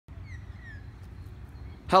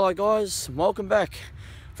Hello guys, welcome back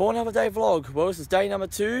for another day vlog. Well, this is day number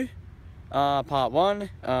 2, part 1,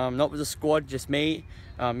 not with the squad, just me.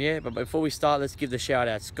 But before we start, let's give the shout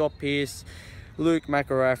out Scott Pearce, Luke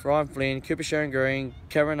McElrath, Ryan Flynn, Cooper Sharon Green,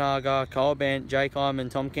 Karen Naga, Kyle Bent, Jake Hyman,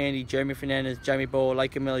 Tom Candy, Jeremy Fernandez, Jamie Ball,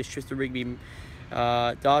 Lake Millie, Tristan Rigby,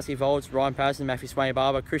 Darcy Volts, Ryan Patterson, Matthew Swain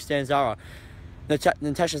Barber, Christian Zara,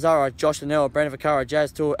 Natasha Zara, Josh Linnell, Brandon Vaccaro,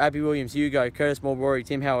 Jazz Tour, Abby Williams, Hugo, Curtis Moore, Rory,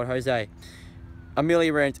 Tim Howard, Jose,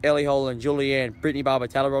 Amelia Rent, Ellie Holland, Julianne, Brittany Barber,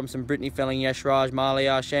 Taylor Robinson, Brittany Felling, Yash Raj,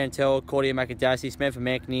 Malia, Chantel, Cordia McAdassi, Samantha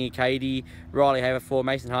McNee, Katie, Riley Haverford,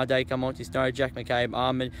 Mason Hardacre, Monty Snow, Jack McCabe,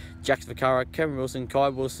 Ahmed, Jax Vaccaro, Kevin Wilson, Kai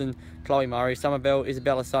Wilson, Chloe Murray, Summerbell,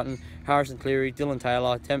 Isabella Sutton, Harrison Cleary, Dylan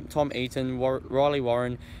Taylor, Tom Eaton, Riley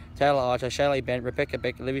Warren, Taylor Archer, Shaylee Bent, Rebecca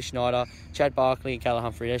Beck, Olivia Schneider, Chad Barkley, and Kayla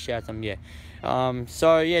Humphrey. There's shout them, today's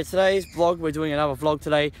vlog, we're doing another vlog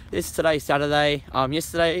today. Today's Saturday.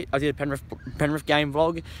 Yesterday I did a Penrith game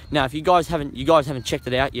vlog. Now, if you guys haven't checked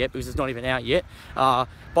it out yet, because it's not even out yet. By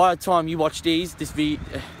the time you watch by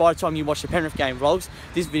the time you watch the Penrith game vlogs,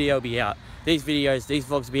 this video will be out. These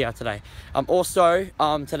vlogs will be out today.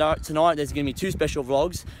 Tonight there's going to be 2 special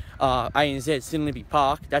vlogs. ANZ Sinlibby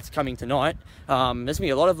Park, that's coming tonight. There's going to be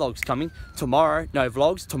a lot of vlogs coming. Tomorrow, no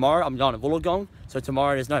vlogs. Tomorrow I'm going to Wollongong, so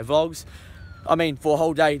tomorrow there's no vlogs. I mean, for a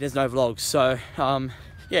whole day there's no vlogs. So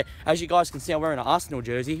as you guys can see, I'm wearing an Arsenal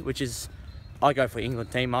jersey, which is, I go for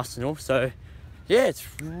England team, Arsenal. So yeah, it's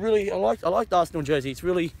really, I like the Arsenal jersey. It's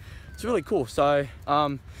really cool. So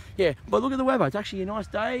but look at the weather. It's actually a nice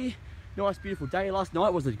day. Nice beautiful day. Last night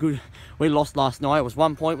was we lost last night. It was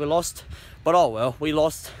 1 point we lost, but oh well, we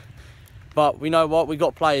lost. But we know what, we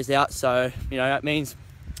got players out, so that means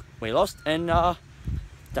we lost, and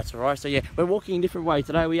that's alright. So yeah, we're walking a different way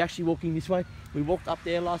today. We're actually walking this way. We walked up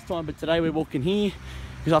there last time, but today we're walking here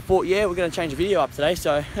because I thought, yeah, we're going to change the video up today,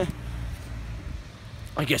 so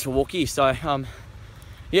I guess we'll walk here. So I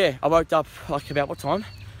woke up like about what time?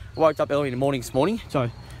 I woke up early in the morning this morning, so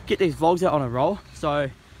get these vlogs out on a roll. So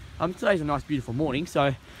today's a nice beautiful morning,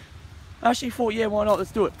 so I actually thought, yeah, why not,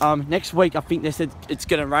 let's do it. Next week I think they said it's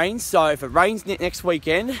gonna rain, so if it rains next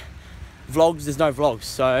weekend, there's no vlogs,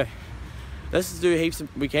 so let's just do heaps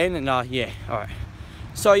of weekend. And alright,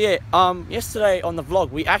 so yesterday on the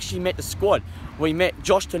vlog we actually met the squad. We met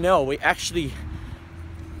Josh Turnell, we met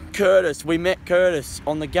Curtis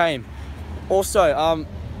on the game. Also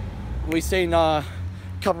we seen a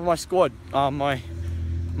couple of my squad, my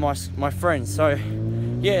friends. So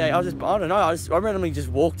yeah, I don't know, I randomly just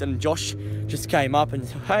walked and Josh just came up and,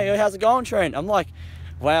 hey, how's it going, Trent? I'm like,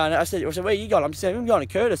 wow. And I said, where you going? I'm saying, I'm going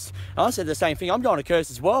to Curtis. And I said the same thing, I'm going to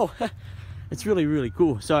Curtis as well. It's really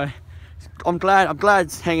cool. So I'm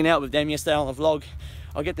glad hanging out with them yesterday on the vlog.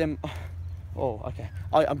 I'll get them,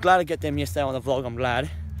 I'm glad to get them yesterday on the vlog, I'm glad,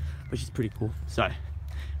 which is pretty cool. So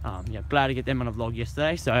glad to get them on the vlog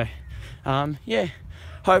yesterday. So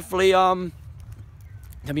hopefully there'll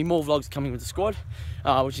be more vlogs coming with the squad,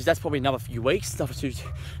 that's probably another few weeks,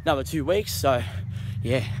 another 2 weeks. So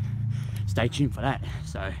yeah, stay tuned for that.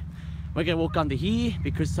 So we're gonna walk under here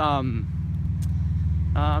because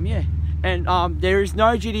and there is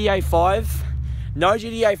no GTA 5.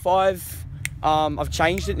 I've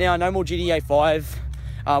changed it now. No more GTA 5.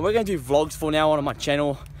 We're gonna do vlogs for now on my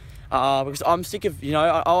channel because I'm sick of,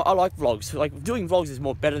 I like vlogs. Like, doing vlogs is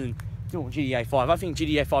better than doing GTA 5. I think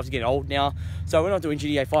GTA 5 is getting old now, so we're not doing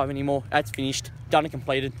GTA 5 anymore. That's finished, done and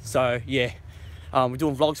completed. So yeah, we're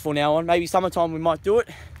doing vlogs for now on. Maybe summertime we might do it.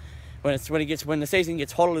 When the season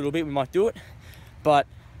gets hot a little bit, we might do it. But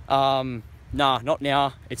nah, not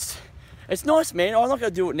now. It's nice, man. I'm not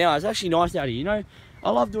gonna do it now. It's actually nice out here. I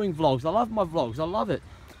love doing vlogs. I love my vlogs. I love it.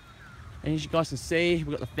 And as you guys can see,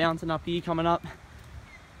 we've got the fountain up here coming up.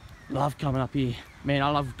 Love coming up here, man. I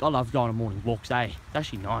love going on morning walks. It's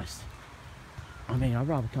actually nice. I mean, I'd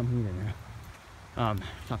rather come here than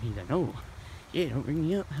oh yeah, don't ring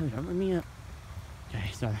me up. Don't ring me up. Okay,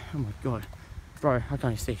 so, oh my god, bro, I can't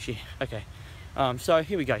even see shit. Okay, so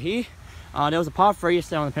here we go. Here, there was a par 3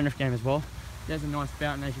 yesterday on the Penrith game as well. There's a nice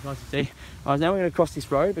fountain, as you guys can see. Now we're going to cross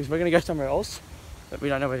this road because we're going to go somewhere else, but we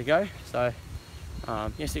don't know where to go. So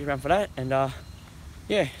stick around for that. And so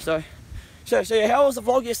how was the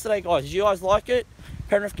vlog yesterday, guys? Did you guys like it?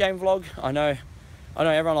 Penrith game vlog. I know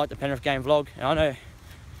everyone liked the Penrith game vlog, and I know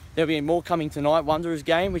there'll be more coming tonight. Wanderers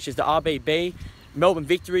game, which is the RBB Melbourne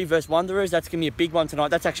Victory versus Wanderers. That's gonna be a big one tonight.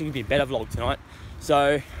 That's actually gonna be a better vlog tonight.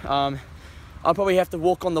 So I'll probably have to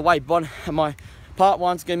walk on the way. But my part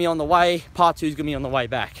 1's gonna be on the way, part 2's gonna be on the way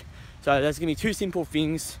back. So there's gonna be 2 simple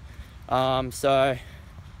things. So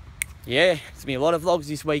yeah, it's gonna be a lot of vlogs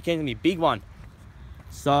this weekend. It's gonna be a big one.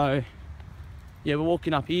 So yeah, we're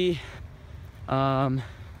walking up here.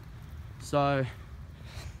 So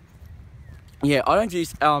yeah, I don't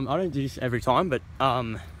do this every time, but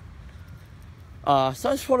so I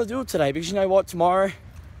just want to do it today because you know what, tomorrow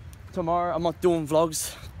I'm not doing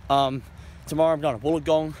vlogs. Tomorrow I'm going to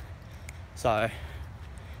Wollongong. So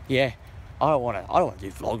yeah, I don't want to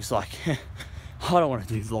do vlogs like I don't want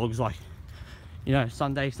to do vlogs like, you know,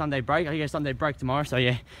 Sunday break. I get Sunday break tomorrow. So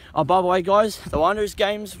yeah. Oh, by the way, guys, the Wanderers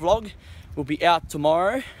games vlog will be out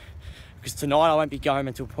tomorrow because tonight I won't be going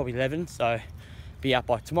until probably 11. So be out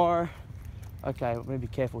by tomorrow. Okay, I'm gonna be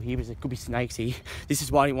careful here because there could be snakes here. This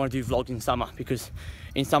is why I didn't want to do vlogs in summer, because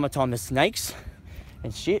in summertime there's snakes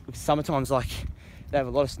and shit. Because summertime's like they have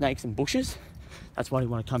a lot of snakes and bushes. That's why I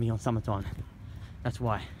didn't want to come here on summertime. That's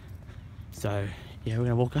why. So yeah, we're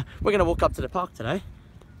gonna walk up to the park today.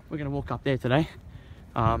 We're gonna walk up there today.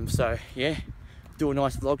 So yeah, do a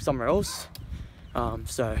nice vlog somewhere else.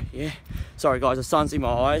 So yeah, sorry guys, the sun's in my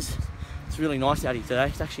eyes. It's really nice out here today.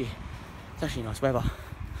 It's actually nice weather.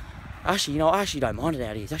 Actually, you know, I actually don't mind it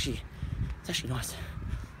out here. It's actually nice.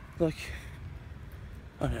 Like,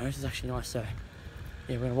 I don't know, this is actually nice. So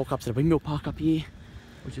yeah, we're gonna walk up to the windmill park up here,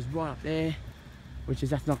 which is right up there.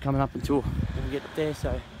 That's not coming up until we get up there.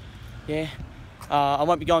 So yeah, I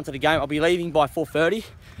won't be going to the game. I'll be leaving by 4:30.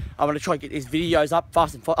 I'm gonna try to get these videos up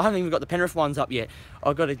fast and fast. I haven't even got the Penrith ones up yet.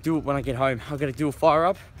 I've got to do it when I get home. I've got to do a fire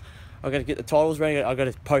up. I've got to get the titles ready. I've got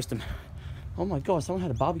to post them. Oh my god, someone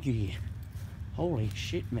had a barbecue here. Holy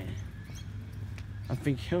shit, man. I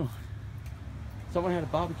think, oh, someone had a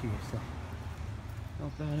barbecue yesterday.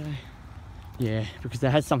 Not bad, eh? Yeah, because they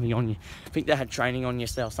had something on you. I think they had training on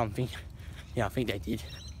yesterday or something. Yeah, I think they did.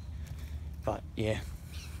 But yeah,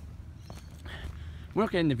 we're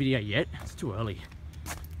not getting the video yet. It's too early.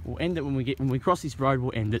 We'll end it when we cross this road.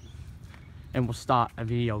 We'll end it, and we'll start a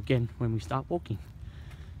video again when we start walking.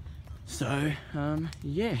 So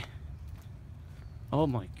yeah. Oh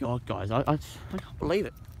my god, guys, I can't believe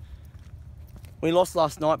it. We lost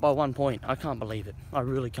last night by 1 point. I can't believe it. I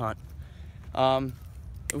really can't.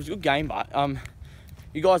 It was a good game, but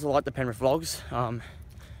you guys will like the Penrith vlogs.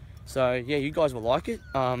 So yeah, you guys will like it.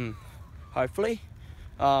 Hopefully.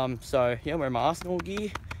 So yeah, I'm wearing my Arsenal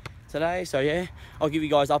gear today. So yeah, I'll give you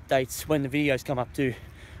guys updates when the videos come up too,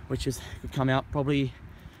 which could come out probably.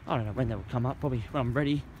 I don't know when they will come up. Probably when I'm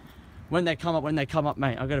ready. When they come up,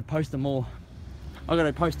 mate. I got to post them all. I got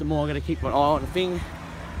to keep an eye on the thing.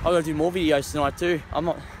 I got to do more videos tonight too.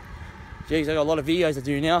 Jeez, I got a lot of videos to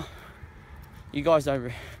do now. You guys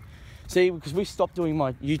don't see, because we stopped doing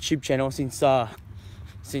my YouTube channel since that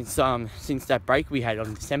break we had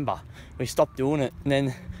in December. We stopped doing it, and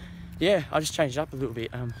then yeah, I just changed it up a little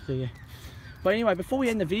bit. So yeah. But anyway, before we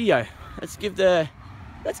end the video, let's give the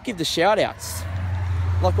shout outs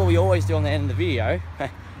like what we always do on the end of the video.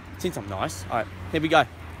 Since I'm nice. All right, here we go.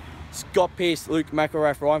 Scott Pearce, Luke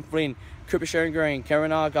McElrath, Ryan Flynn, Cooper Sharon Green,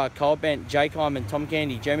 Karen Argar, Cole Bent, Jake Hyman, Tom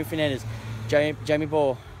Candy, Jeremy Fernandez, Jamie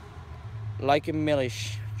Ball, Laken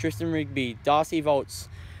Millish, Tristan Rigby, Darcy Volts,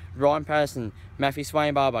 Ryan Patterson, Matthew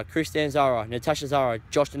Swain Barber, Chris Danzara, Natasha Zara,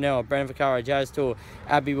 Josh Danell, Brendan Vaccaro, Jazz Tour,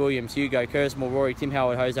 Abby Williams, Hugo, Curtis Moore, Rory, Tim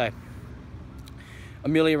Howard, Jose,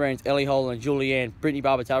 Amelia Rains, Ellie Holland, Julianne, Brittany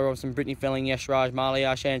Barber, Taylor Robinson, Brittany Felling, Yash Raj, Malia,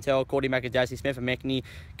 Chantel, Cordy Macadassi, Smith and McNey,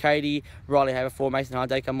 Katie, Riley Haverford, Mason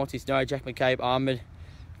Hardacre, Monty Snow, Jack McCabe, Ahmed,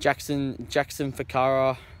 Jackson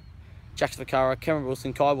Fakara, Cameron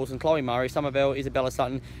Wilson, Kai Wilson, Chloe Murray, Somerville, Isabella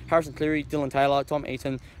Sutton, Harrison Cleary, Dylan Taylor, Tom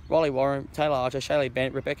Eaton, Riley Warren, Taylor Archer, Shaylee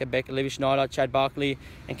Bent, Rebecca Beck, Olivia Schneider, Chad Barkley,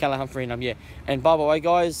 and Calla Humphrey. Yeah. And by the way,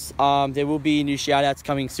 guys, there will be new shout outs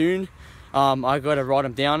coming soon. I got to write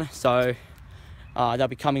them down, so they'll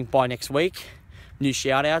be coming by next week. New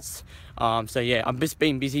shout outs. So yeah, I'm just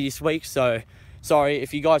been busy this week, so sorry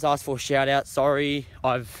if you guys asked for a shout out. Sorry,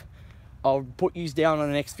 I'll put you down on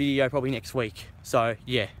the next video probably next week. So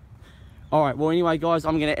yeah. All right, well anyway guys,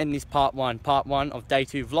 I'm gonna end this part one of day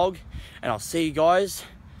 2 vlog, and I'll see you guys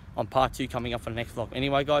on part 2 coming up for the next vlog.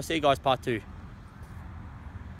 Anyway guys, see you guys part 2.